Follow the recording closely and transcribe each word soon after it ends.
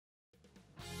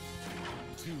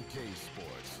2K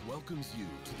Sports welcomes you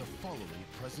to the following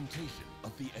presentation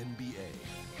of the NBA.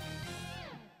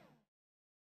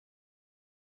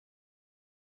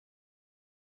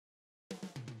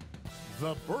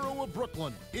 The borough of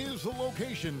Brooklyn is the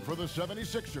location for the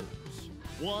 76ers.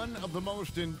 One of the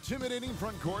most intimidating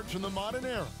front courts in the modern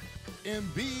era.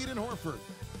 Embiid and Horford,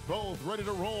 both ready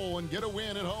to roll and get a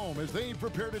win at home as they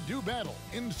prepare to do battle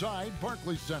inside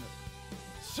Barclays Center.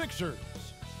 Sixers,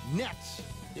 Nets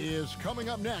is coming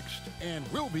up next, and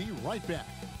we'll be right back.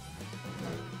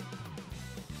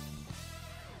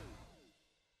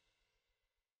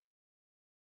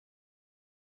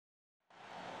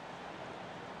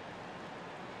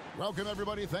 Welcome,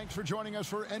 everybody. Thanks for joining us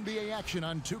for NBA action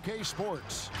on 2K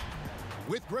Sports.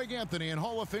 With Greg Anthony and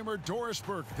Hall of Famer Doris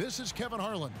Burke, this is Kevin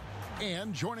Harlan.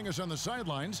 And joining us on the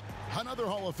sidelines, another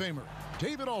Hall of Famer,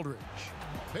 David Aldridge.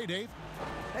 Hey, Dave.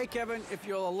 Hey, Kevin. If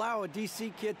you'll allow a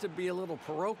D.C. kid to be a little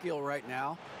parochial right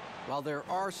now, while there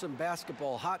are some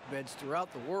basketball hotbeds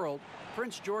throughout the world,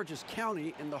 Prince George's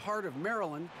County in the heart of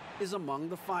Maryland is among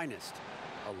the finest.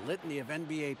 A litany of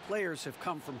NBA players have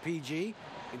come from PG,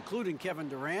 including Kevin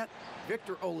Durant,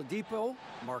 Victor Oladipo,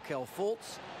 Markelle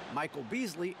Fultz, Michael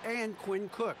Beasley, and Quinn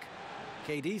Cook.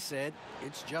 KD said,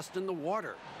 "It's just in the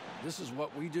water. This is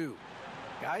what we do."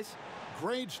 Guys?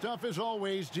 Great stuff as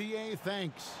always, DA.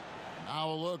 Thanks.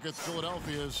 Now a look at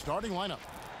Philadelphia's starting lineup.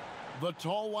 The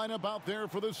tall lineup out there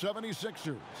for the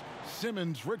 76ers.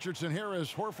 Simmons, Richardson,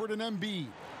 Harris, Horford, and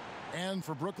Embiid. And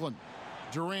for Brooklyn,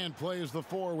 Durant plays the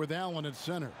 4 with Allen at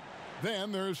center.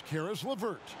 Then there's Karis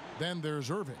LeVert. Then there's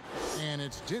Irving. And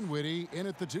it's Dinwiddie in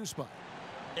at the 2 spot.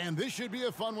 And this should be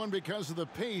a fun one because of the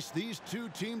pace these two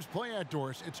teams play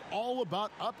outdoors. It's all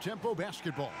about up-tempo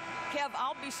basketball. Kev,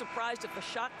 I'll be surprised if the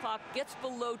shot clock gets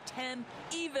below 10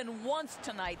 even once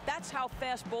tonight. That's how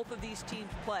fast both of these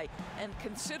teams play. And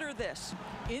consider this.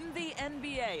 In the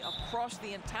NBA, across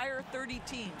the entire 30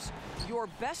 teams, your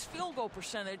best field goal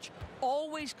percentage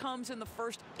always comes in the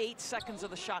first 8 seconds of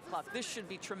the shot clock. This should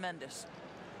be tremendous.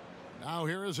 Now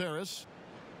here is Harris.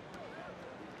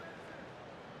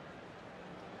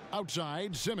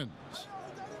 Outside, Simmons.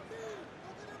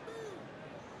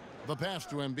 The pass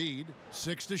to Embiid.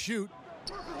 6 to shoot.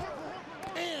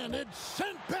 And it's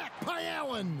sent back by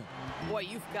Allen. Boy,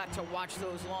 you've got to watch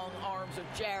those long arms of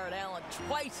Jared Allen.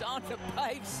 Twice on the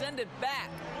pipe, send it back.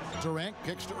 Durant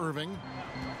kicks to Irving.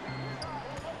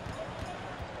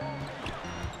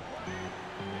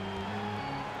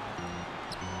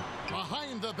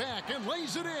 Behind the back and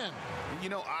lays it in. You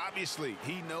know, obviously,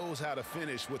 he knows how to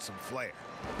finish with some flair.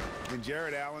 And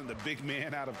Jared Allen, the big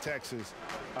man out of Texas,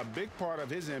 a big part of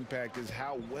his impact is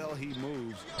how well he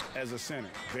moves as a center.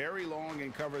 Very long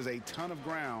and covers a ton of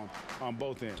ground on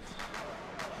both ends.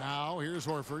 Now here's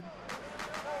Horford.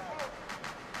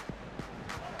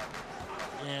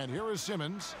 And here is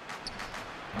Simmons.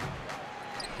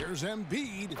 Here's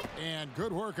Embiid. And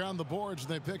good work on the boards.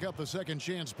 They pick up the second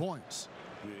chance points.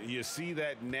 You see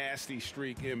that nasty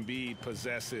streak Embiid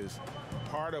possesses.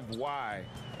 Part of why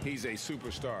he's a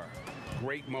superstar.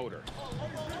 Great motor.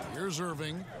 Here's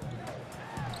Irving.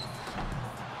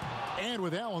 And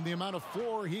with Allen, the amount of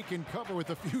floor he can cover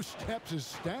with a few steps is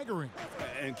staggering.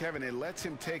 And Kevin, it lets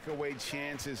him take away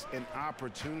chances and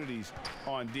opportunities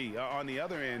on D. On the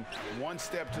other end, one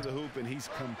step to the hoop and he's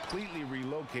completely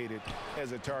relocated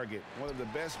as a target. One of the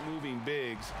best moving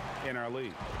bigs in our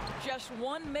league. Just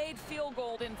one made field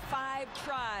goal in 5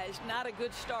 tries. Not a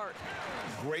good start.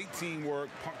 Great teamwork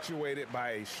punctuated by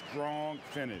a strong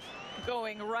finish.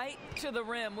 Going right to the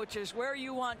rim, which is where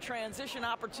you want transition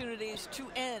opportunities to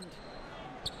end.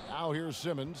 Now here's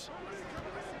Simmons.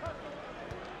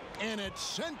 And it's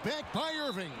sent back by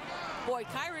Irving. Boy,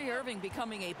 Kyrie Irving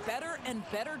becoming a better and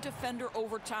better defender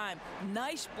over time.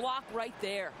 Nice block right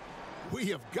there. We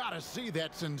have got to see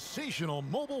that sensational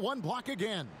mobile 1 block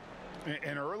again.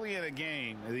 And early in a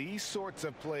game, these sorts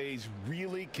of plays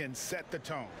really can set the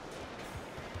tone.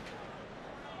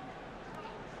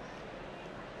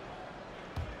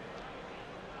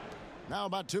 Now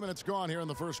about 2 minutes gone here in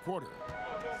the first quarter.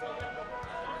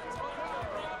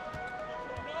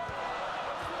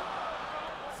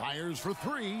 Fires for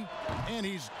 3, and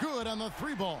he's good on the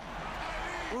 3 ball.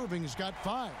 Irving's got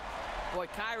 5. Boy,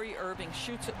 Kyrie Irving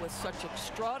shoots it with such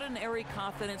extraordinary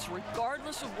confidence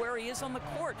regardless of where he is on the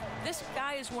court. This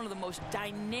guy is one of the most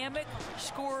dynamic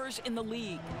scorers in the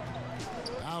league.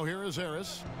 Now here is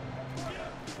Harris.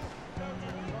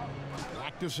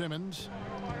 Back to Simmons.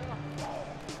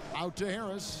 Out to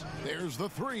Harris. There's the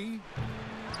 3.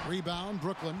 Rebound,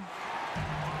 Brooklyn.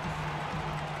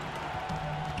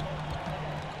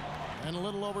 And a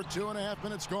little over 2.5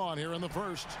 minutes gone here in the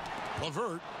first.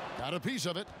 LeVert got a piece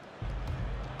of it.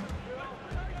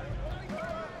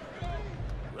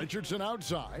 Richardson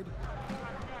outside.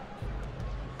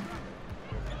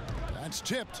 That's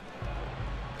tipped.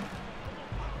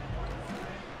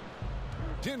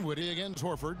 Dinwiddie against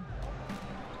Horford.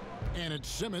 And it's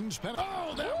Simmons.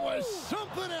 Oh, that was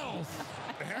something else.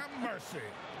 Have mercy.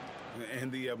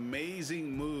 And the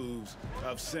amazing moves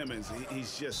of Simmons.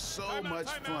 He's just so much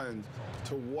fun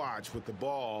to watch with the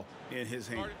ball in his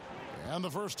hand. And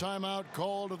the first timeout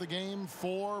called of the game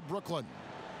for Brooklyn.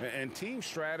 And team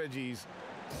strategies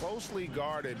closely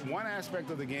guarded. One aspect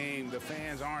of the game the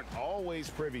fans aren't always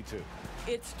privy to.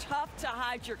 It's tough to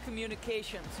hide your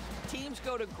communications. Teams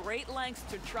go to great lengths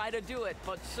to try to do it,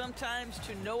 but sometimes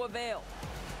to no avail.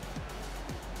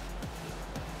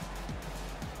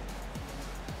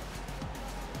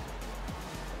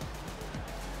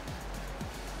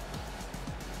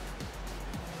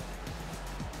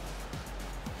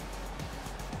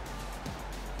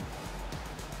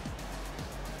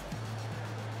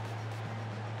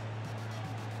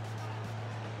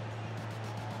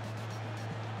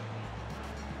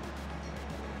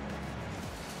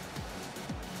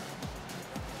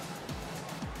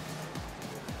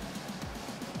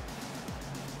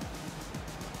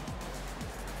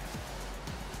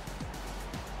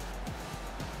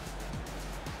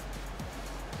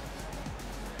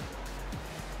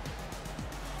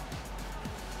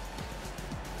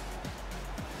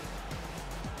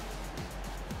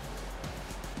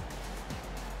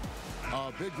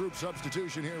 A big group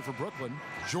substitution here for Brooklyn.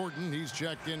 Jordan, he's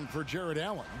checked in for Jared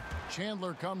Allen.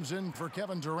 Chandler comes in for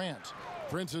Kevin Durant.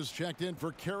 Prince is checked in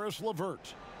for Karis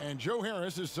LeVert. And Joe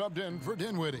Harris is subbed in for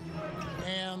Dinwiddie.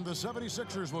 And the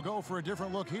 76ers will go for a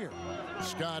different look here.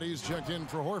 Scotty's checked in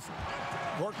for Horford.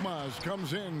 Korkmaz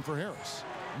comes in for Harris.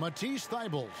 Matisse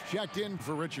Thybulle's checked in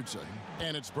for Richardson.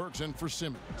 And it's Burks in for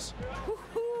Simmons.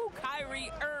 Woo-hoo,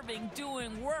 Kyrie Irving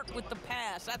doing work with the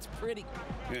pass. That's pretty.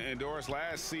 And Doris,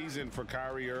 last season for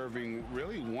Kyrie Irving,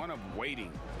 really one of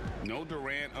waiting. No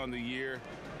Durant on the year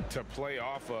to play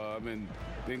off of, and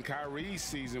then Kyrie's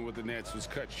season with the Nets was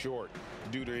cut short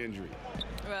due to injury.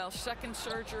 Well, second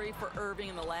surgery for Irving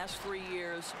in the last 3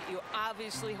 years. You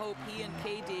obviously hope he and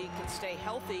KD can stay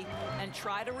healthy and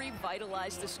try to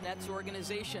revitalize this Nets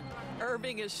organization.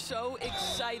 Irving is so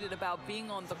excited about being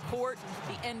on the court.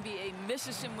 The NBA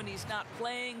misses him when he's not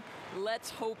playing. Let's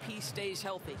hope he stays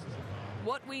healthy.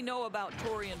 What we know about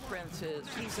Taurean Prince is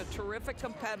he's a terrific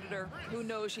competitor who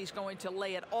knows he's going to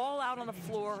lay it all out on the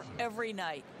floor every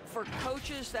night. For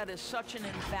coaches, that is such an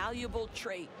invaluable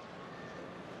trait.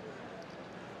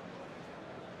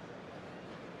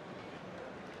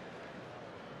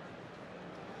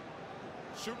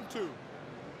 Shooting two.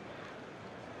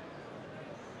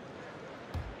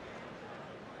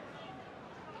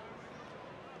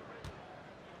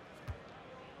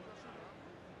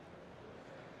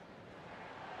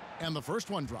 And the first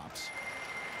one drops.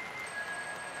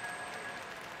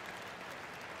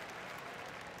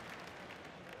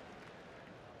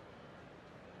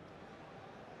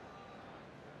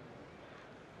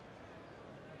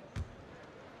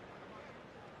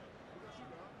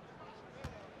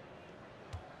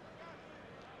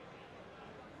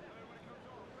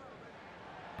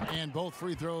 And both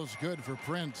free throws good for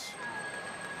Prince.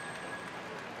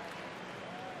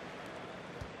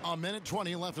 A minute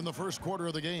 20 left in the first quarter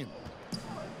of the game.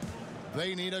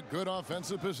 They need a good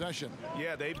offensive possession.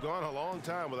 Yeah, they've gone a long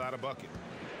time without a bucket.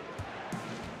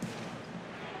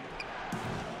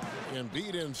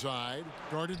 Embiid inside,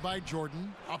 guarded by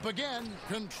Jordan. Up again,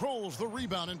 controls the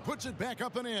rebound and puts it back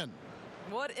up and in.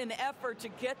 What an effort to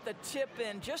get the tip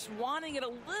in, just wanting it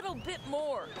a little bit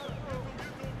more.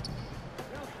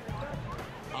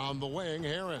 On the wing,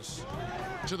 Harris.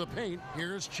 To the paint,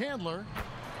 here's Chandler.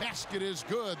 Basket is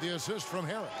good, the assist from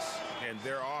Harris. And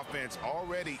their offense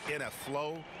already in a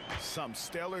flow. Some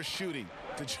stellar shooting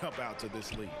to jump out to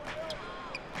this lead.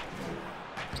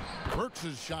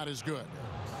 Burks' shot is good.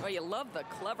 Well, you love the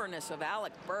cleverness of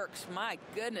Alec Burks. My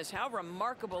goodness, how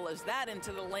remarkable is that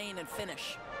into the lane and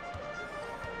finish?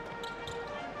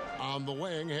 On the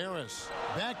wing, Harris.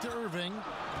 Back to Irving.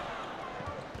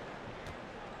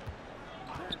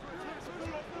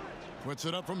 Puts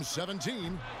it up from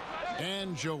 17.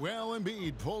 And Joel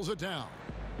Embiid pulls it down.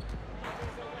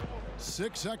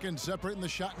 6 seconds separating the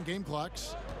shot and game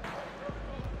clocks.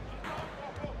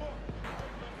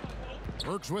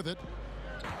 Burks with it.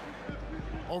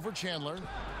 Over Chandler.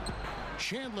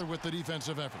 Chandler with the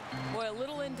defensive effort. Boy, a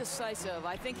little indecisive.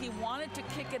 I think he wanted to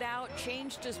kick it out,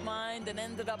 changed his mind, and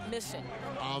ended up missing.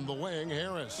 On the wing,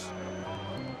 Harris.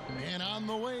 And on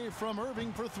the way from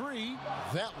Irving for three.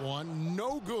 That one,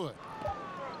 no good.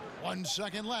 1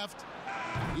 second left.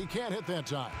 He can't hit that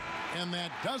time. And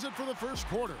that does it for the first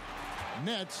quarter.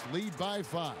 Nets lead by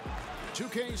 5.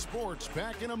 2K Sports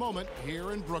back in a moment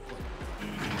here in Brooklyn.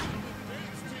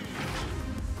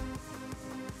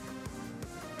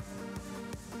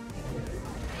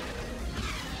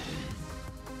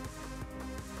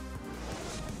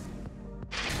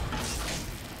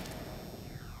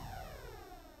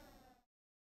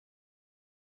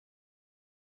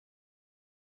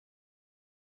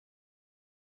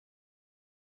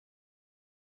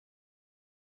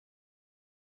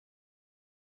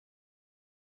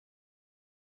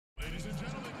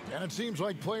 And it seems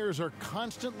like players are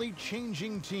constantly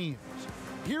changing teams.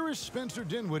 Here is Spencer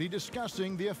Dinwiddie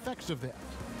discussing the effects of that.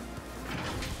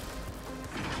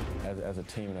 As a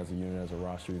team and as a unit, as a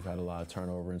roster, we've had a lot of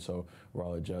turnover, and so we're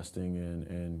all adjusting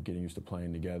and getting used to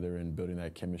playing together and building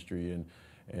that chemistry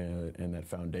and that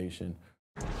foundation.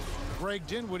 Greg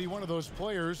Dinwiddie, one of those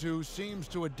players who seems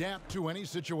to adapt to any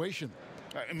situation.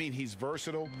 I mean, he's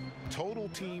versatile, total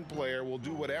team player, will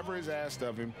do whatever is asked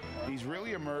of him. He's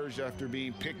really emerged after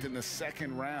being picked in the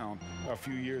second round a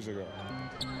few years ago.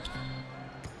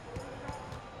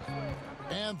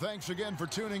 And thanks again for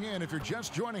tuning in. If you're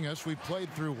just joining us, we've played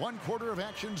through 1/4 of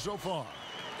action so far.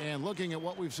 And looking at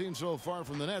what we've seen so far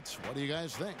from the Nets, what do you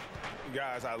guys think?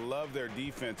 Guys, I love their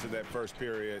defense in that first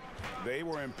period. They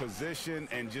were in position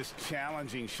and just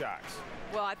challenging shots.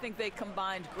 Well, I think they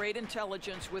combined great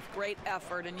intelligence with great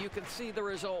effort, and you can see the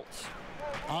results.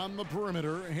 On the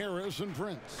perimeter, Harris and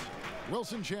Prince.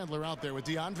 Wilson Chandler out there with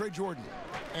DeAndre Jordan.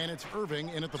 And it's Irving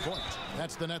in at the point.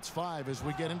 That's the Nets 5 as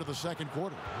we get into the second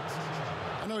quarter.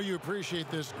 I know you appreciate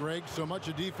this, Greg. So much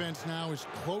of defense now is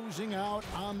closing out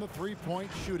on the three-point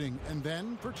shooting and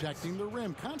then protecting the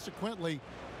rim. Consequently,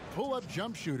 pull-up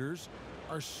jump shooters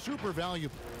are super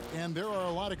valuable. And there are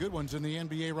a lot of good ones in the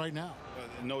NBA right now.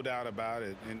 No doubt about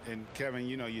it. And Kevin,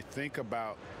 you know, you think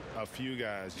about a few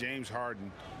guys. James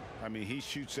Harden, I mean, he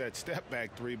shoots that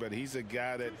step-back three, but he's a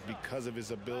guy that, because of his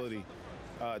ability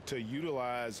to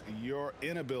utilize your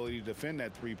inability to defend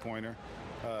that three-pointer,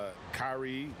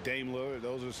 Kyrie, Dame Lillard,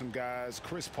 those are some guys.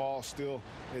 Chris Paul still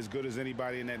as good as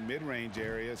anybody in that mid-range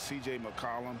area. C.J.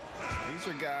 McCollum. These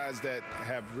are guys that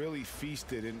have really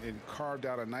feasted and carved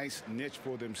out a nice niche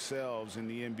for themselves in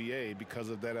the NBA because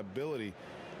of that ability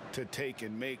to take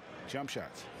and make jump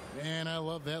shots. And I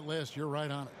love that list. You're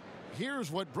right on it. Here's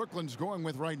what Brooklyn's going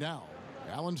with right now.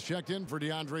 Allen's checked in for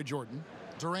DeAndre Jordan.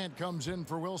 Durant comes in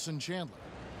for Wilson Chandler.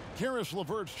 Karis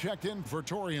LeVert's checked in for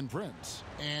Taurean Prince.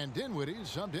 And Dinwiddie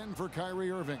subbed in for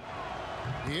Kyrie Irving.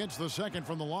 He hits the second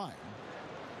from the line.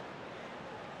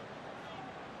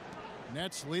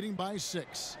 Nets leading by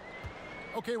 6.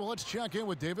 Okay, well, let's check in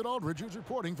with David Aldridge, who's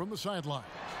reporting from the sideline.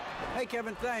 Hey,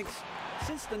 Kevin, thanks.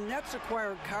 Since the Nets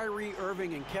acquired Kyrie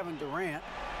Irving and Kevin Durant,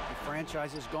 the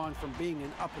franchise has gone from being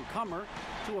an up-and-comer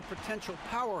to a potential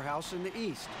powerhouse in the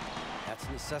East. That's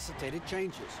necessitated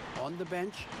changes on the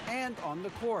bench and on the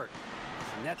court.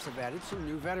 The Nets have added some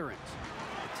new veterans.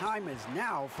 The time is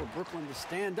now for Brooklyn to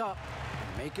stand up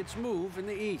and make its move in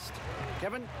the East.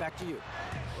 Kevin, back to you.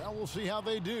 Well, we'll see how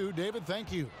they do. David,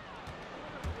 thank you.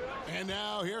 And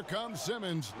now here comes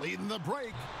Simmons leading the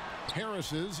break.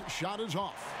 Harris's shot is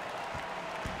off.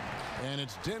 And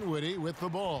it's Dinwiddie with the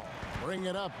ball. Bring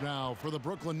it up now for the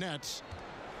Brooklyn Nets.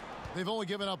 They've only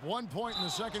given up 1 point in the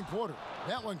second quarter.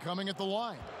 That one coming at the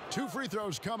line. 2 free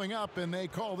throws coming up, and they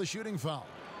call the shooting foul.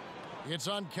 It's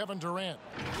on Kevin Durant.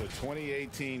 The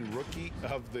 2018 Rookie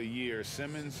of the Year.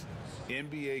 Simmons'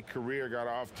 NBA career got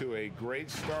off to a great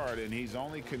start, and he's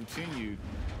only continued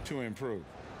to improve.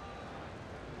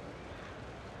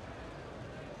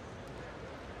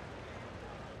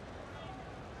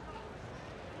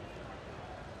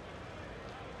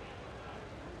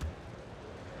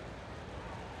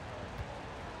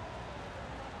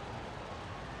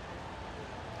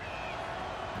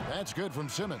 That's good from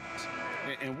Simmons.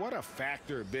 And what a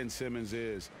factor Ben Simmons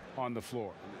is on the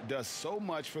floor. Does so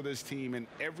much for this team in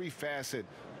every facet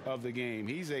of the game.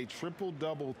 He's a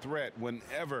triple-double threat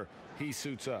whenever he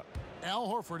suits up. Al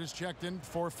Horford is checked in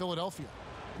for Philadelphia.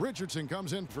 Richardson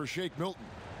comes in for Shake Milton.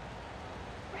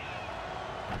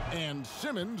 And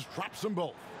Simmons drops them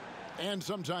both. And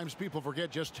sometimes people forget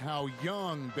just how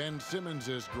young Ben Simmons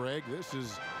is, Greg. This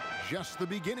is just the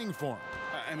beginning for him.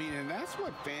 I mean, and that's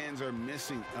what fans are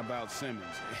missing about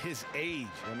Simmons, his age.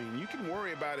 I mean, you can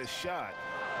worry about his shot,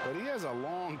 but he has a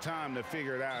long time to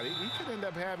figure it out. He could end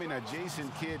up having a Jason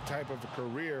Kidd type of a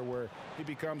career where he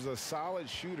becomes a solid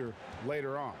shooter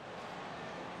later on.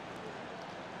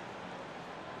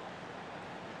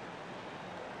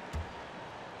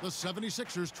 The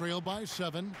 76ers trail by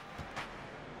 7.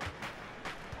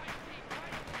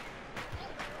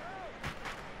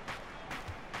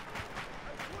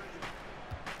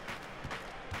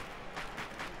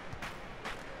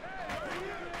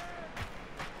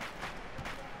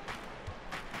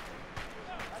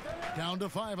 Down to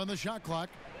 5 on the shot clock.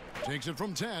 Takes it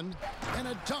from 10. And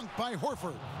a dunk by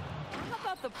Horford. How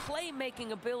about the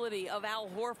playmaking ability of Al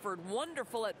Horford?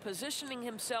 Wonderful at positioning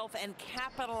himself and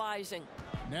capitalizing.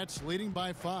 Nets leading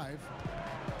by 5.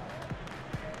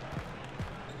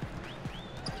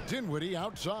 Dinwiddie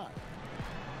outside.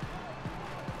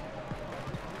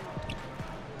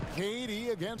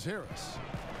 KD against Harris.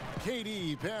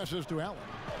 KD passes to Allen.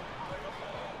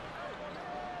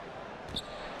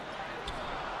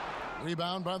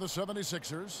 Rebound by the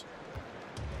 76ers.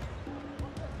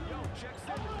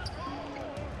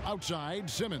 Outside,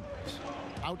 Simmons.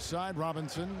 Outside,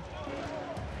 Robinson.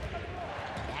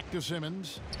 Back to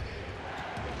Simmons.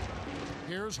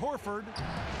 Here's Horford.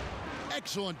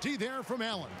 Excellent D there from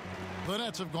Allen. The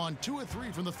Nets have gone 2 of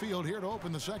 3 from the field here to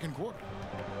open the second quarter.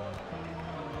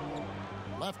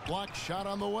 Left block shot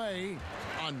on the way.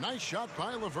 A nice shot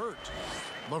by LeVert.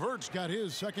 LeVert's got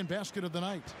his second basket of the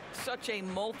night. Such a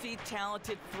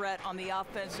multi-talented threat on the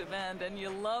offensive end, and you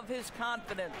love his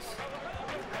confidence.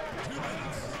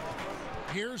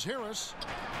 Here's Harris.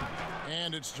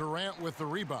 And it's Durant with the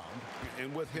rebound.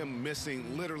 And with him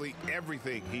missing literally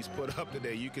everything he's put up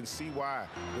today, you can see why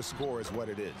the score is what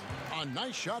it is. A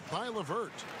nice shot by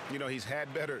LeVert. You know, he's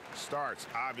had better starts,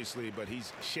 obviously, but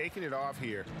he's shaking it off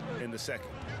here in the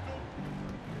second.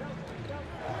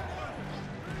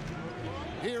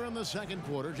 Here in the second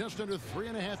quarter, just under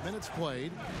 3.5 minutes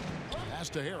played. Pass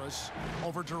to Harris.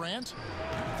 Over Durant.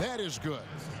 That is good.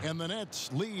 And the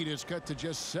Nets' lead is cut to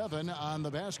just 7 on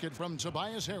the basket from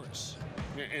Tobias Harris.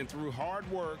 And through hard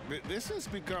work, this has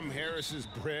become Harris's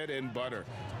bread and butter.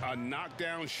 A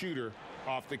knockdown shooter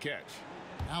off the catch.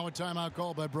 Now a timeout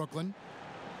call by Brooklyn.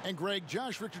 And Greg,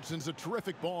 Josh Richardson's a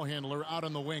terrific ball handler out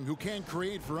on the wing who can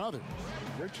create for others.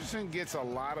 Richardson gets a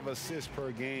lot of assists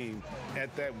per game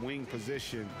at that wing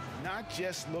position, not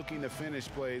just looking to finish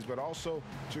plays, but also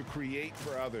to create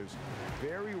for others.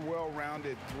 Very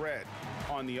well-rounded threat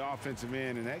on the offensive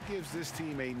end, and that gives this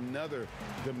team another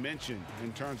dimension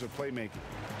in terms of playmaking.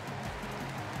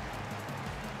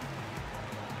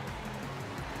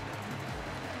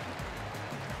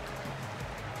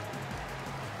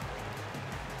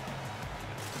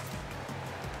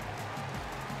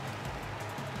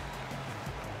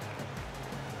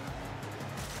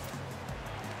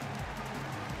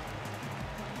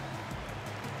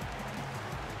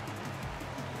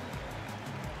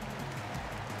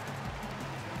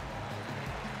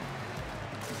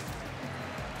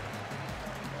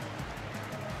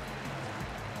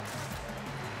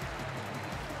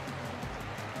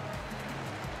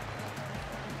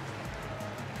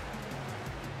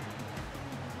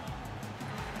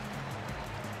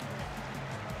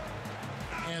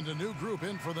 And a new group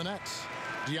in for the Nets.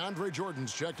 DeAndre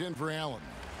Jordan's checked in for Allen.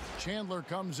 Chandler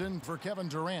comes in for Kevin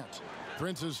Durant.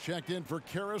 Prince is checked in for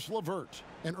Karis LeVert.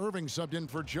 And Irving subbed in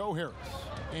for Joe Harris.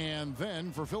 And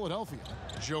then for Philadelphia,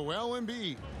 Joel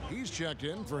Embiid. He's checked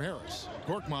in for Harris.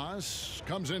 Korkmaz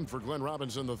comes in for Glenn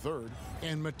Robinson III.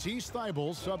 And Matisse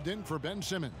Thybulle subbed in for Ben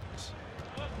Simmons.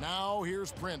 Now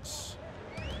here's Prince.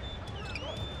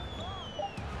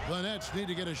 The Nets need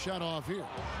to get a shot off here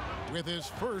with his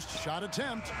first shot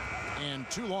attempt, and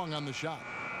too long on the shot.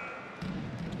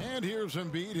 And here's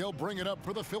Embiid. He'll bring it up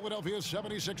for the Philadelphia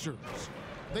 76ers.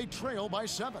 They trail by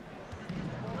 7.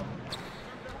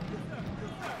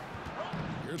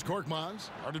 Here's Korkmaz,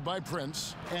 guarded by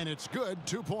Prince, and it's good,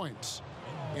 2 points.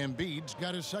 Embiid's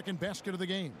got his second basket of the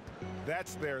game.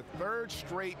 That's their third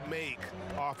straight make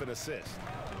off an assist.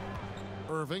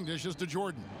 Irving dishes to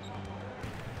Jordan.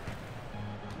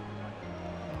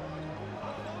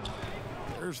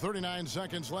 There's 39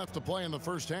 seconds left to play in the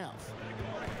first half.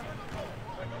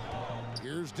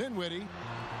 Here's Dinwiddie.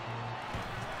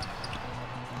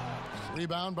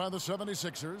 Rebound by the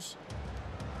 76ers.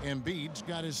 Embiid's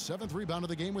got his 7th rebound of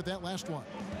the game with that last one.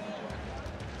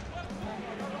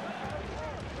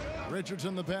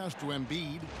 Richardson the pass to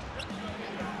Embiid.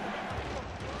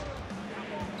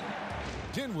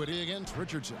 Dinwiddie against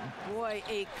Richardson. Boy,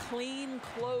 a clean,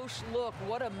 close look.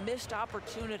 What a missed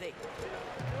opportunity.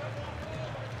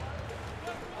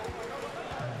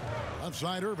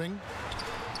 Outside Irving.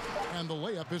 And the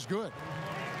layup is good.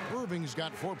 Irving's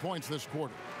got 4 points this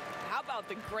quarter. How about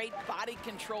the great body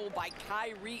control by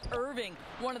Kyrie Irving,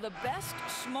 one of the best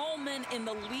small men in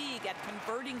the league at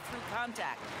converting through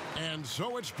contact. And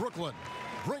so it's Brooklyn,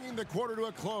 bringing the quarter to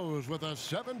a close with a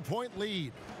 7-point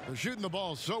lead. They're shooting the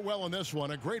ball so well in this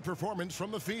one, a great performance from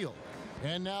the field.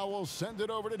 And now we'll send it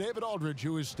over to David Aldridge,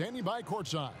 who is standing by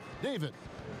courtside. David.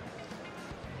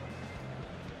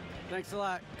 Thanks a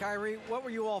lot. Kyrie, what were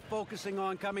you all focusing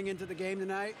on coming into the game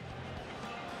tonight?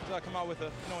 feel like I come out with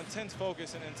a intense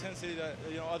focus and intensity that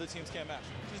other teams can't match.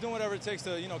 Just doing whatever it takes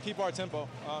to keep our tempo.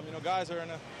 Guys are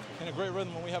in a great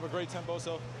rhythm when we have a great tempo.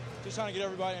 So just trying to get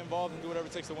everybody involved and do whatever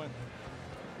it takes to win.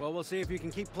 Well, we'll see if you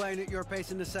can keep playing at your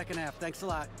pace in the second half. Thanks a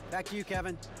lot. Back to you,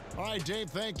 Kevin. All right, Dave,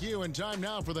 thank you. And time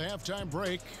now for the halftime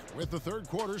break with the third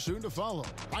quarter soon to follow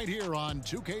right here on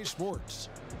 2K Sports.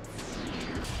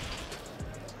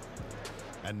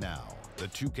 And now, the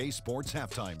 2K Sports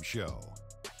Halftime Show.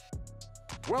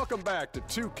 Welcome back to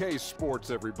 2K Sports,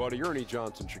 everybody. Ernie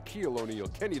Johnson, Shaquille O'Neal,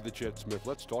 Kenny the Jet Smith.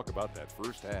 Let's talk about that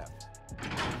first half.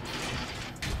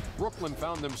 Brooklyn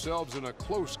found themselves in a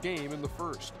close game in the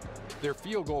first. Their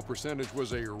field goal percentage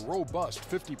was a robust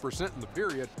 50% in the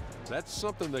period. That's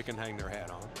something they can hang their hat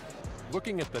on.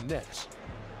 Looking at the Nets,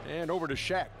 and over to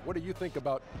Shaq. What do you think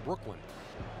about Brooklyn?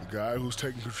 The guy who's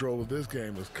taking control of this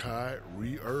game is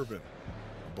Kyrie Irving.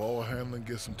 Ball handling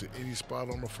gets him to any spot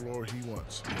on the floor he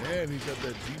wants. And he's got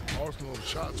that deep arsenal of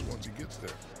shots once he gets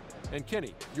there. And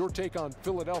Kenny, your take on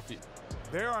Philadelphia?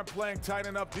 They aren't playing tight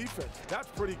enough defense. That's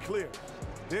pretty clear.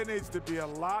 There needs to be a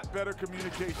lot better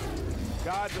communication.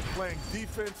 Guys are playing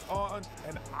defense on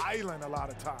an island a lot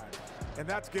of times, and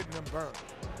that's getting them burned.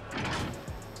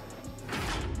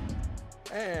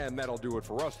 And that'll do it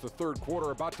for us. The third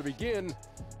quarter about to begin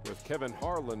with Kevin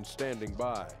Harlan standing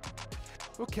by.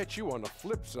 We'll catch you on the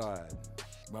flip side,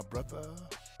 my brother.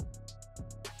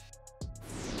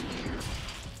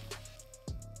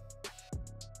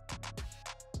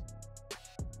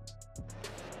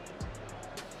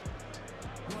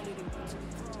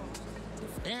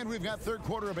 And we've got third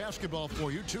quarter of basketball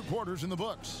for you. 2 quarters in the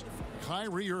books.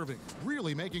 Kyrie Irving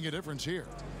really making a difference here.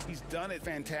 He's done a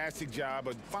fantastic job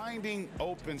of finding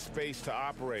open space to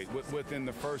operate within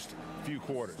the first few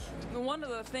quarters. One of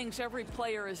the things every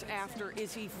player is after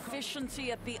is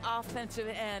efficiency at the offensive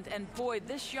end. And boy,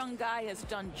 this young guy has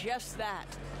done just that.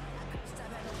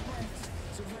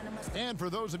 And for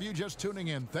those of you just tuning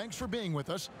in, thanks for being with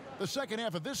us. The second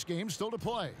half of this game still to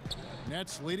play.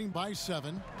 Nets leading by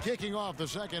 7. Kicking off the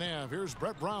second half, here's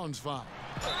Brett Brown's foul.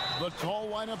 The tall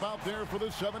lineup out there for the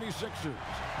 76ers.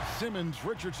 Simmons,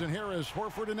 Richardson, Harris,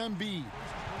 Horford, and Embiid.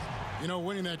 You know,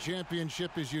 winning that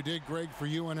championship as you did, Greg, for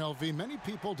UNLV, many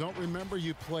people don't remember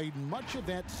you played much of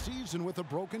that season with a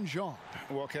broken jaw.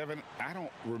 Well, Kevin, I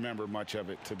don't remember much of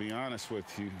it, to be honest with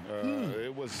you.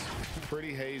 It was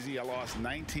pretty hazy. I lost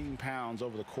 19 pounds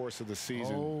over the course of the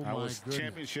season. Oh, I my was goodness.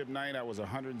 championship night. I was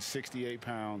 168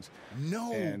 pounds. No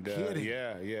kidding.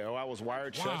 Yeah. Oh, I was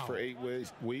wired shut for 8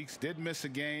 weeks. Did miss a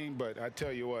game, but I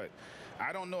tell you what,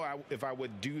 I don't know if I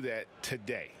would do that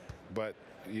today. But,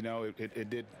 you know, it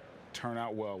did turn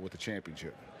out well with the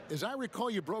championship. As I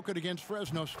recall, you broke it against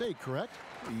Fresno State, correct?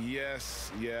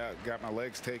 Yes, yeah. Got my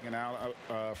legs taken out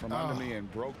from under me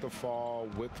and broke the fall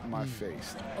with my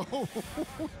face. Oh,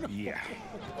 no. Yeah.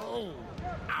 Oh,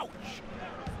 ouch.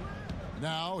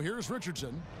 Now, here's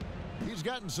Richardson. He's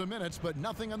gotten some minutes, but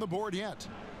nothing on the board yet.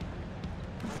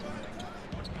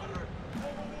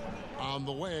 On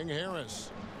the wing,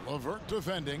 Harris. LeVert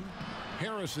defending.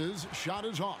 Harris's shot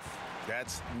is off.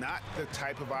 That's not the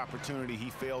type of opportunity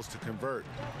he fails to convert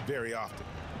very often.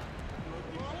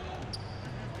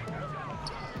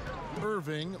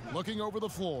 Irving looking over the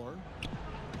floor.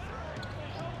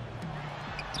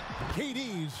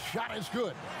 KD's shot is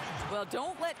good. Well,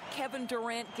 don't let Kevin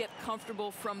Durant get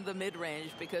comfortable from the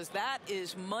mid-range because that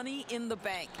is money in the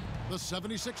bank. The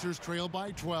 76ers trail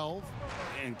by 12.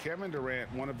 And Kevin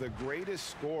Durant, one of the greatest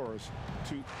scorers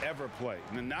to ever play.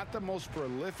 And not the most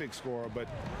prolific scorer, but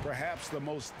perhaps the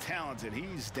most talented.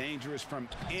 He's dangerous from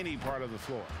any part of the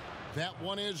floor. That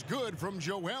one is good from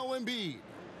Joel Embiid.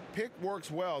 Pick works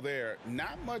well there.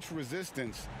 Not much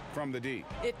resistance from the D.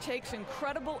 It takes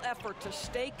incredible effort to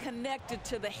stay connected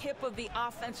to the hip of the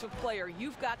offensive player.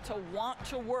 You've got to want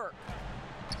to work.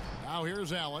 Now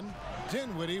here's Allen.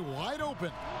 Dinwiddie wide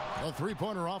open. A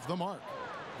three-pointer off the mark.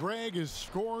 Greg, as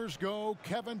scores go,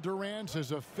 Kevin Durant's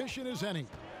as efficient as any.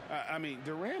 I mean,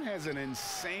 Durant has an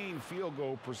insane field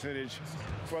goal percentage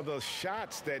for the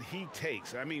shots that he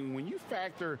takes. I mean, when you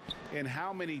factor in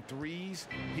how many threes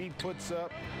he puts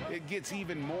up, it gets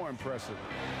even more impressive.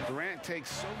 Durant takes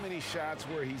so many shots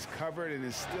where he's covered and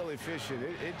is still efficient.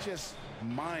 It's just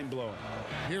mind-blowing.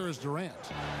 Here is Durant.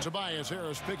 Tobias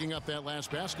Harris picking up that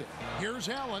last basket. Here's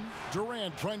Allen.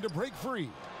 Durant trying to break free.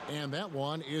 And that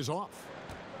one is off.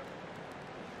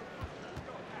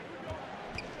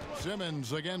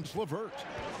 Simmons against LeVert.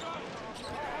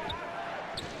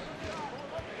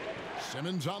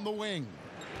 Simmons on the wing.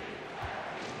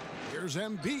 Here's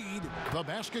Embiid. The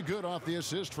basket good off the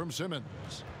assist from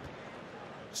Simmons.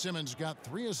 Simmons got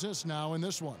 3 assists now in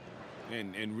this one.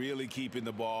 and really keeping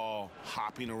the ball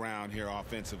hopping around here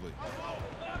offensively.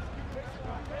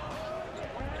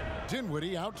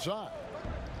 Dinwiddie outside.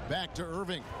 Back to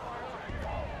Irving.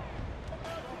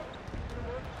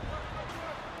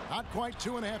 Not quite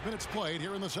 2.5 minutes played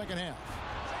here in the second half.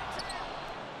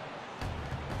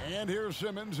 And here's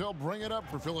Simmons. He'll bring it up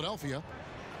for Philadelphia.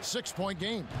 6-point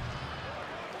game.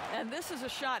 And this is a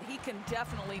shot he can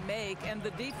definitely make, and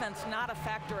the defense not a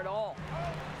factor at all.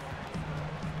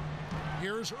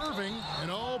 Here's Irving,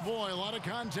 and oh boy, a lot of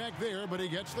contact there, but he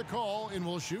gets the call and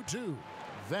will shoot two.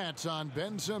 That's on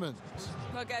Ben Simmons.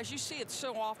 Look, as you see it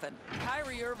so often,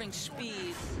 Kyrie Irving's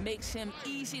speed makes him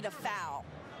easy to foul.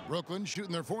 Brooklyn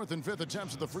shooting their 4th and 5th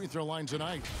attempts at the free throw line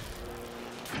tonight.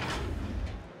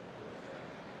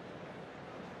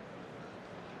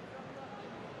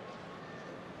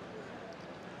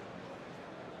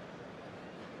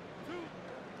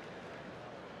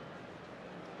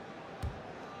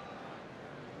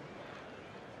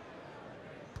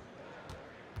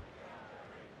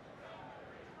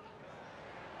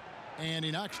 And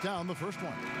he knocks down the first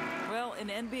one. Well, an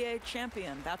NBA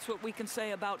champion, that's what we can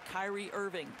say about Kyrie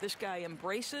Irving. This guy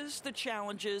embraces the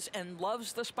challenges and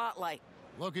loves the spotlight.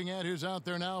 Looking at who's out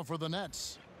there now for the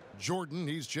Nets. Jordan,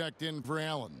 he's checked in for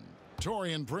Allen.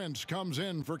 Taurean Prince comes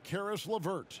in for Karis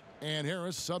LeVert. And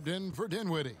Harris subbed in for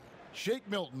Dinwiddie. Shake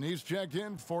Milton, he's checked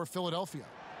in for Philadelphia.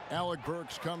 Alec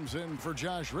Burks comes in for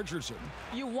Josh Richardson.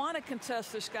 You want to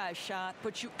contest this guy's shot,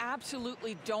 but you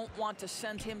absolutely don't want to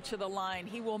send him to the line.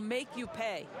 He will make you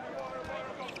pay.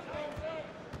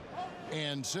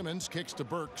 And Simmons kicks to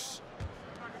Burks.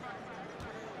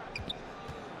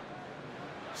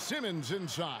 Simmons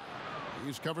inside.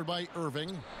 He's covered by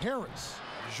Irving. Harris.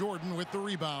 Jordan with the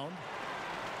rebound.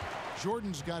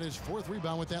 Jordan's got his 4th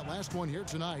rebound with that last one here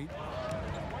tonight.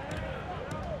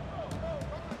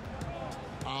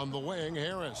 On the wing,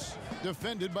 Harris.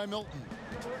 Defended by Milton.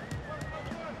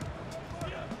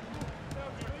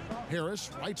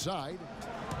 Harris, right side.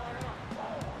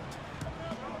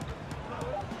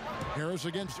 Harris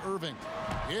against Irving.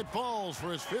 It falls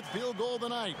for his 5th field goal of the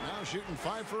night. Now shooting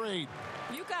 5 for 8.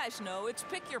 You guys know it's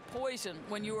pick your poison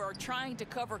when you are trying to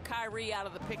cover Kyrie out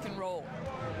of the pick and roll.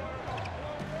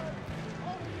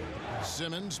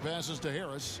 Simmons passes to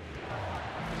Harris.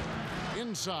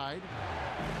 Inside.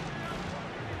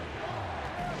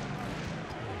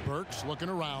 Burks looking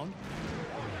around.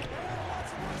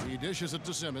 He dishes it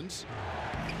to Simmons.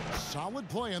 Solid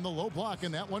play in the low block,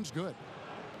 and that one's good.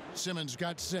 Simmons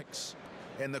got 6.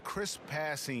 And the crisp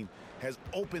passing has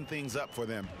opened things up for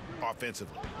them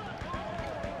offensively.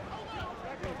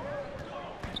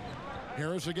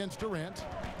 Harris against Durant.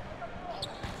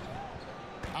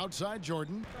 Outside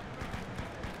Jordan.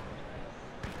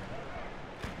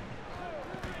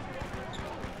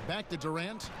 Back to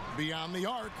Durant. Beyond the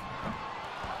arc.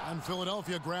 And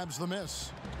Philadelphia grabs the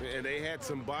miss. And they had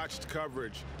some botched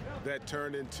coverage that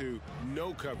turned into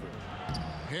no coverage.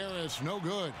 Harris, no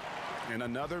good. And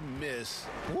another miss.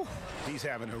 Whew. He's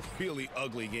having a really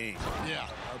ugly game. Yeah,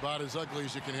 about as ugly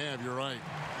as you can have, you're right.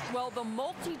 Well, the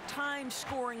multi-time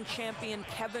scoring champion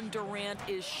Kevin Durant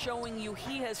is showing you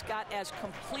he has got as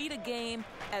complete a game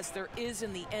as there is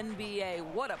in the NBA.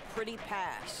 What a pretty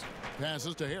pass.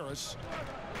 Passes to Harris.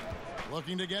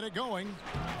 Looking to get it going.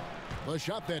 The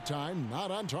shot that time, not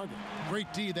on target.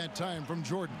 Great D that time from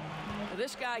Jordan.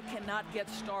 This guy cannot get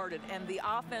started, and the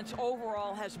offense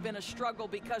overall has been a struggle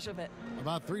because of it.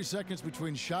 About 3 seconds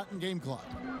between shot and game clock.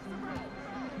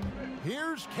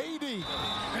 Here's KD.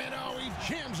 And oh, he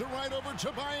jams it right over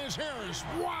Tobias Harris.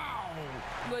 Wow!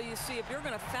 Well, you see, if you're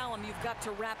going to foul him, you've got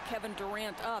to wrap Kevin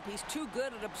Durant up. He's too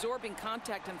good at absorbing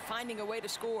contact and finding a way to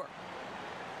score.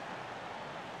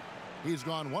 He's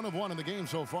gone 1 of 1 in the game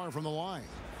so far from the line.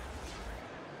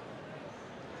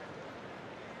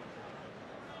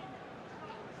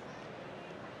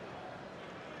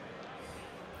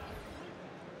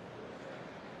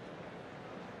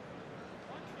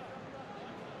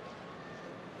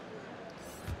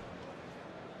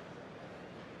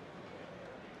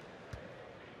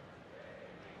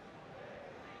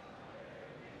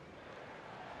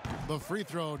 The free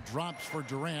throw drops for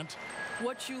Durant.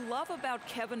 What you love about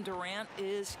Kevin Durant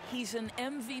is he's an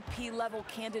MVP level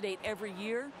candidate every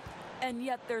year, and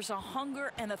yet there's a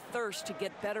hunger and a thirst to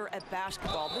get better at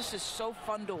basketball. This is so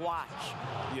fun to watch.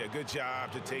 Yeah, good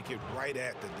job to take it right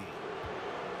at the D.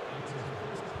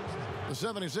 The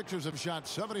 76ers have shot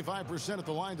 75% at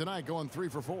the line tonight, going 3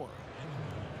 for 4.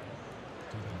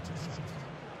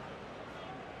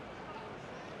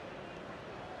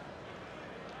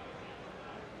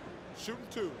 Shooting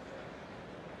 2.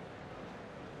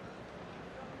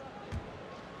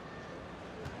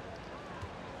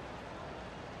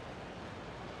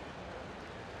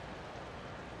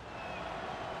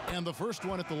 And the first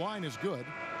one at the line is good.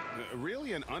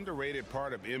 Really an underrated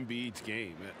part of Embiid's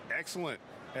game. Excellent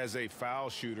as a foul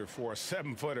shooter for a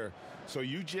 7-footer, so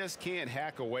you just can't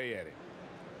hack away at it.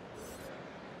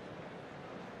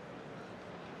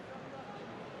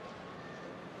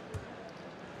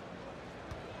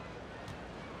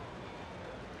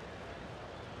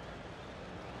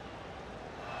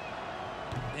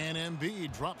 And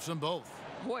Embiid drops them both.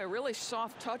 Boy, a really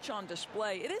soft touch on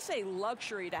display. It is a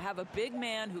luxury to have a big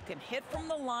man who can hit from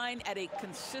the line at a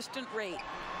consistent rate.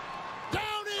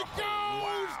 Down it goes!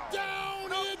 Wow.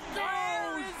 Down it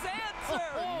There goes! is answer.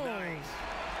 Nice.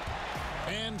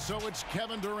 And so it's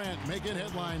Kevin Durant making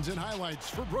headlines and highlights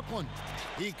for Brooklyn.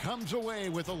 He comes away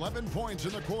with 11 points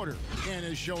in the quarter and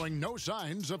is showing no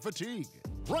signs of fatigue.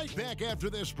 Right back after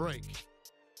this break.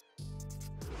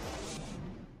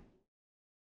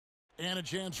 And a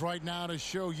chance right now to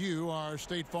show you our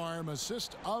State Farm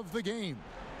assist of the game.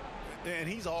 And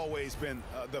he's always been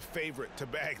the favorite to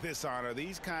bag this honor.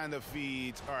 These kind of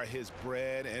feeds are his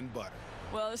bread and butter.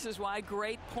 Well, this is why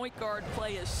great point guard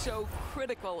play is so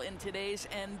critical in today's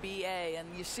NBA, and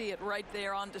you see it right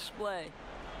there on display.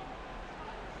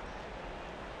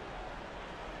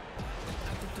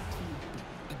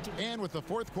 And with the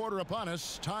fourth quarter upon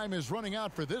us, time is running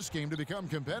out for this game to become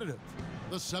competitive.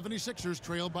 The 76ers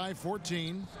trail by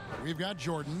 14. We've got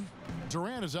Jordan.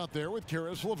 Durant is out there with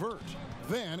Karis LeVert.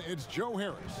 Then it's Joe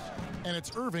Harris. And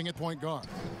it's Irving at point guard.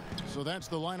 So that's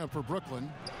the lineup for Brooklyn.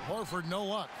 Horford, no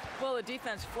luck. Well, the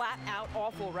defense flat out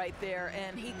awful right there,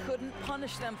 and he couldn't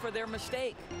punish them for their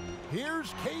mistake.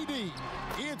 Here's KD.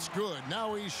 It's good.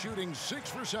 Now he's shooting 6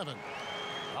 for 7.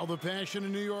 How the passion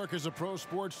in New York is a pro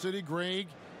sports city, Greg,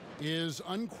 is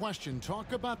unquestioned.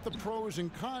 Talk about the pros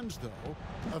and cons, though,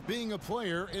 of being a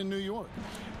player in New York.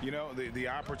 You know, the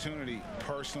opportunity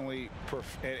personally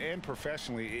and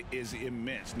professionally is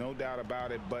immense, no doubt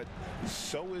about it, but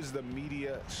so is the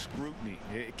media scrutiny.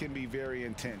 It can be very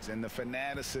intense, and the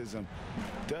fanaticism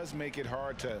does make it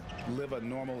hard to live a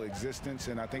normal existence,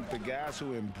 and I think the guys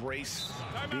who embrace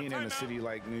being in a city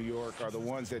like New York are the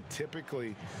ones that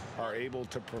typically are able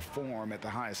to perform at the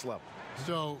highest level.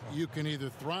 So you can either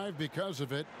thrive because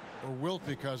of it or wilt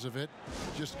because of it,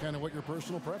 just kind of what your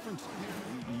personal preference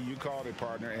is. You called it,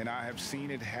 partner, and I have seen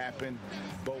it happen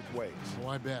both ways. Oh,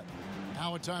 I bet.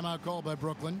 Now a timeout call by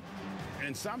Brooklyn.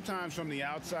 And sometimes from the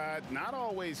outside, not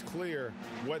always clear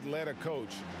what led a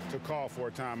coach to call for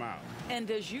a timeout.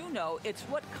 And as you know, it's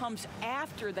what comes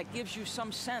after that gives you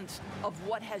some sense of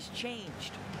what has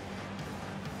changed.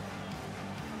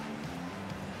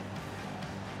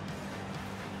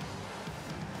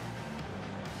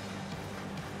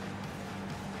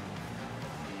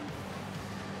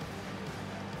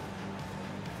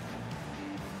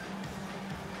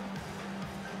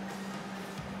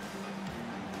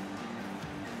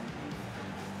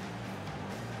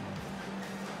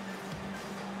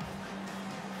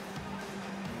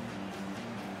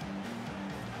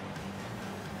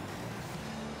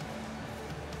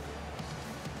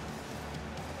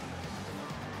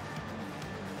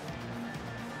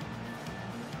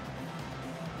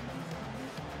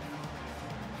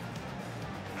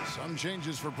 Some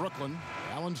changes for Brooklyn.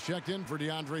 Allen's checked in for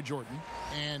DeAndre Jordan.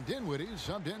 And Dinwiddie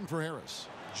subbed in for Harris.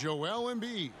 Joel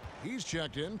Embiid, he's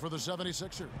checked in for the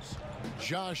 76ers.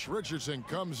 Josh Richardson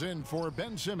comes in for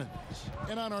Ben Simmons.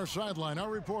 And on our sideline,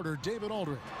 our reporter, David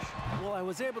Aldridge. Well, I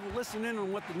was able to listen in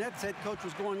on what the Nets head coach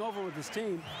was going over with his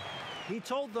team. He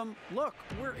told them, look,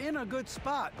 we're in a good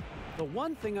spot. The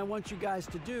one thing I want you guys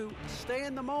to do, stay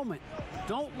in the moment.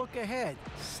 Don't look ahead.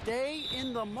 Stay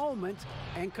in the moment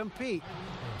and compete.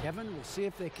 Kevin, we'll see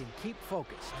if they can keep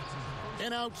focused.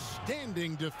 An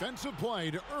outstanding defensive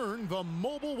play to earn the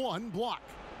Mobile One block.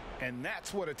 And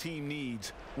that's what a team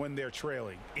needs when they're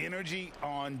trailing. Energy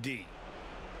on D.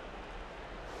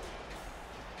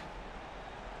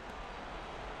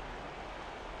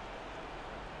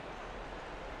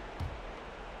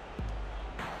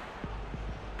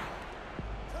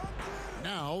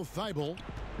 Now Thibault.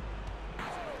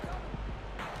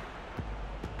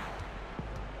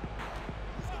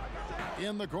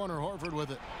 In the corner, Horford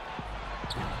with it.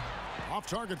 Off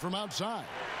target from outside.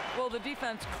 Well, the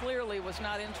defense clearly was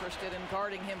not interested in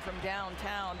guarding him from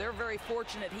downtown. They're very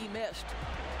fortunate he missed.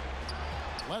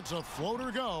 Lets a floater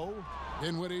go.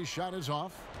 Dinwiddie's shot is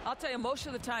off. I'll tell you, most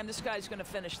of the time this guy's going to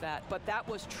finish that, but that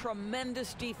was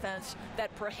tremendous defense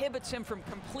that prohibits him from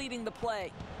completing the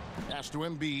play. Pass to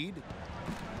Embiid.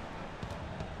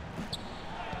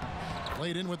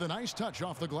 Played in with a nice touch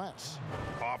off the glass.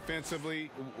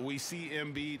 Offensively, we see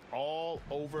Embiid all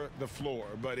over the floor,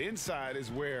 but inside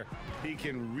is where he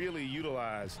can really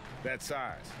utilize that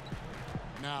size.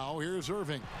 Now here's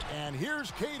Irving. And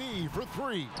here's KD for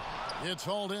three. It's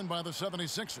hauled in by the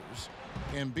 76ers.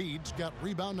 Embiid's got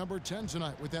rebound number 10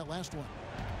 tonight with that last one.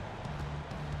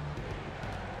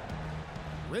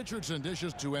 Richardson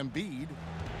dishes to Embiid.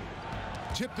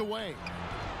 Tipped away.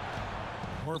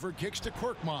 Horford kicks to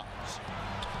Korkmaz.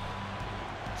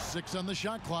 6 on the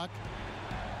shot clock.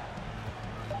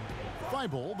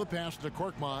 Thibault, the pass to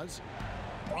Korkmaz.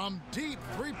 From deep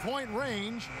three-point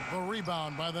range, the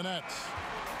rebound by the Nets.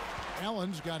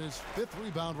 Allen's got his 5th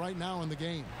rebound right now in the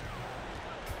game.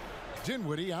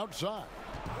 Dinwiddie outside.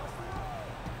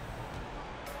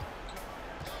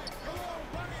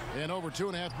 And over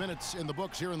 2.5 minutes in the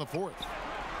books here in the 4th.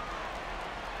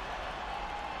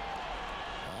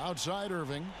 Outside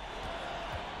Irving.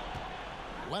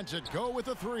 Lets it go with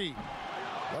a 3.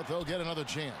 But they'll get another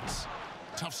chance.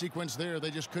 Tough sequence there. They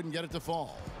just couldn't get it to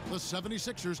fall. The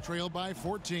 76ers trail by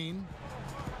 14.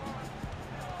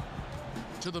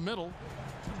 To the middle.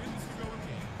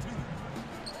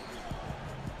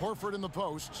 Horford in the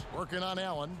post. Working on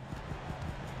Allen.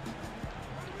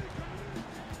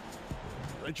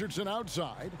 Richardson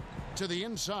outside. To the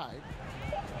inside.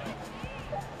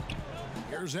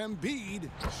 Here's Embiid.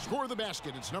 Score the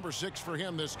basket. It's number 6 for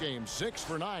him this game. 6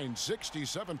 for 9.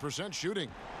 67% shooting.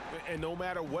 And no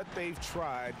matter what they've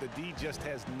tried, the D just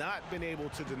has not been able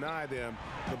to deny them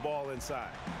the ball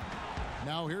inside.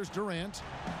 Now here's Durant.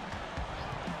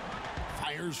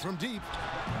 Fires from deep.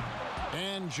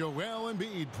 And Joel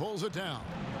Embiid pulls it down.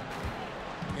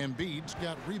 Embiid's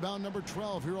got rebound number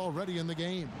 12 here already in the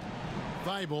game.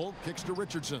 Thibault kicks to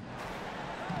Richardson.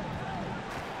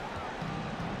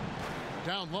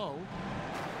 Down low.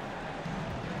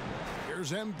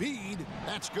 Here's Embiid.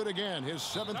 That's good again. His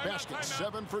 7th basket.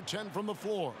 7 for 10 from the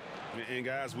floor. And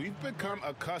guys, we've become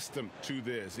accustomed to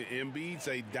this. Embiid's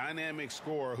a dynamic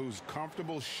scorer who's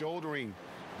comfortable shouldering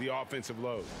the offensive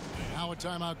load. Now a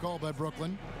timeout call by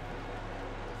Brooklyn.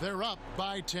 They're up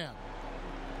by 10.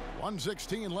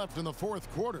 1:16 left in the 4th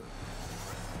quarter.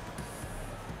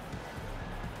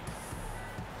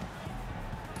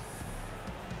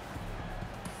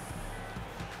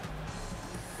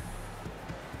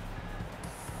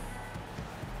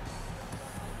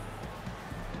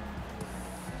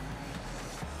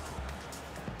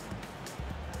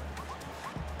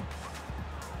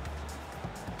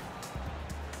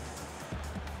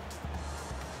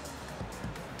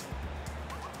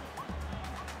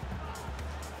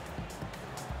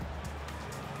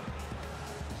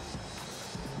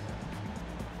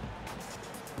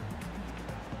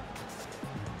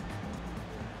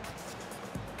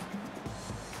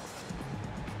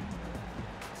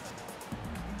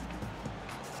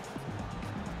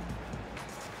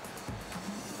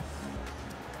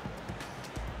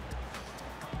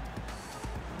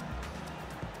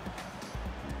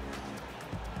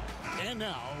 And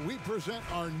now we present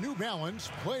our New Balance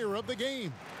Player of the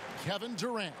Game, Kevin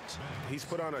Durant. He's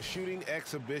put on a shooting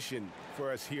exhibition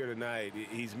for us here tonight.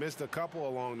 He's missed a couple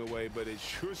along the way, but it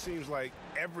sure seems like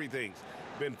everything's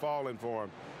been falling for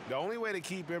him. The only way to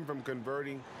keep him from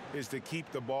converting is to keep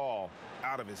the ball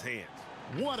out of his hands.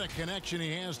 What a connection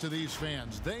he has to these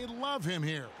fans. They love him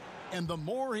here. And the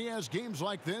more he has games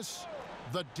like this,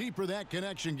 the deeper that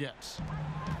connection gets.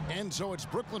 And so it's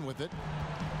Brooklyn with it.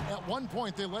 At one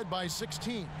point, they led by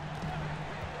 16.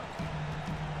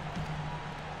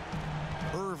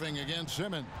 Irving against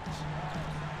Simmons.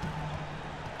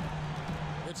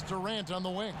 It's Durant on the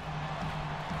wing.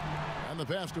 And the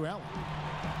pass to Allen.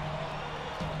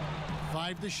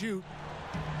 5 to shoot.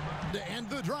 To end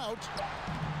the drought.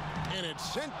 And it's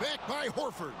sent back by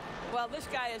Horford. Well, this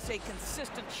guy is a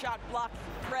consistent shot block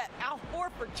threat. Al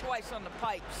Horford twice on the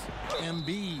pipes.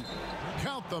 Embiid.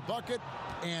 Count the bucket.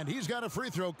 And he's got a free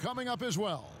throw coming up as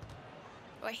well.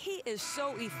 Well, he is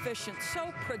so efficient,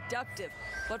 so productive.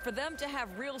 But for them to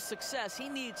have real success, he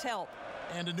needs help.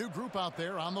 And a new group out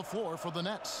there on the floor for the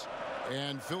Nets.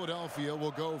 And Philadelphia will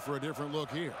go for a different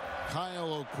look here.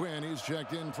 Kyle O'Quinn, he's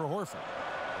checked in for Horford.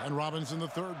 And Robinson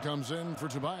III comes in for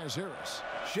Tobias Harris.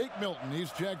 Shake Milton,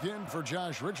 he's checked in for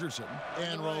Josh Richardson.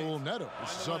 And Raul Neto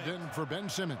subbed in for Ben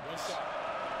Simmons.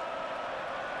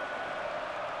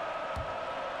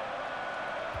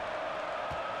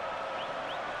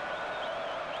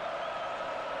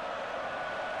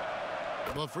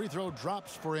 The free throw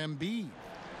drops for Embiid.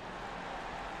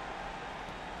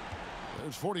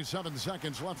 There's 47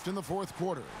 seconds left in the 4th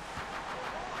quarter.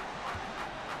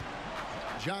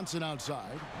 Johnson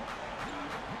outside.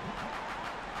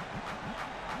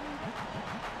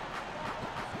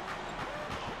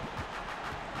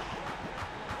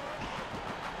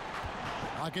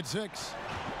 Clock at 6.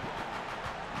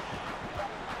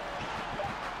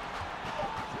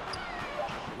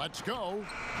 Let's go.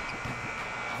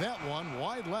 That one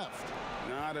wide left.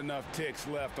 Not enough ticks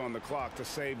left on the clock to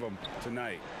save them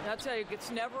tonight. I'll tell you, it's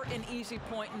never an easy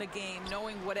point in the game,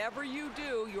 knowing whatever you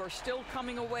do, you're still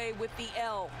coming away with the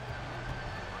L.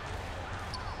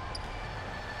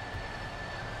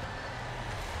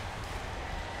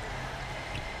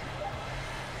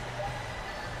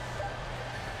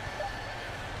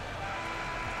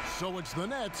 So it's the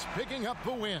Nets picking up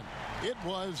the win. It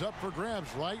was up for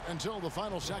grabs right until the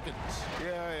final seconds.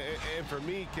 Yeah, and for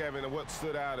me, Kevin, what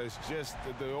stood out is just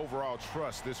the overall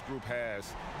trust this group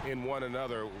has in one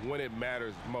another when it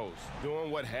matters most.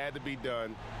 Doing what had to be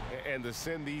done and to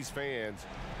send these fans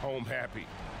home happy.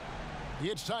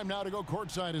 It's time now to go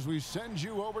courtside as we send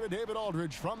you over to David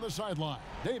Aldridge from the sideline.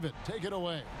 David, take it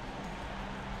away.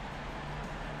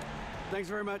 Thanks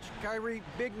very much. Kyrie,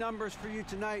 big numbers for you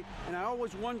tonight, and I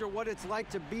always wonder what it's like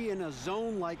to be in a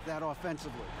zone like that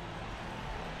offensively.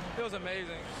 It was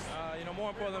amazing. More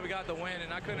importantly, we got the win,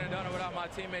 and I couldn't have done it without my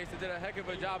teammates. They did a heck of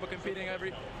a job of competing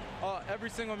every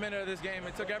single minute of this game.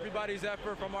 It took everybody's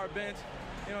effort from our bench.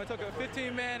 It took a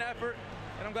 15-man effort,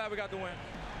 and I'm glad we got the win.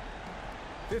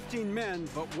 15 men,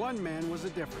 but one man was the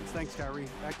difference. Thanks, Kyrie.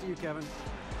 Back to you, Kevin.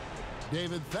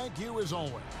 David, thank you as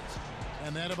always.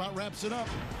 And that about wraps it up.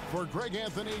 For Greg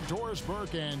Anthony, Doris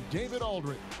Burke, and David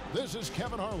Aldridge, this is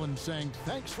Kevin Harlan saying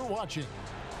thanks for watching.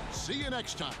 See you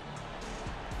next time.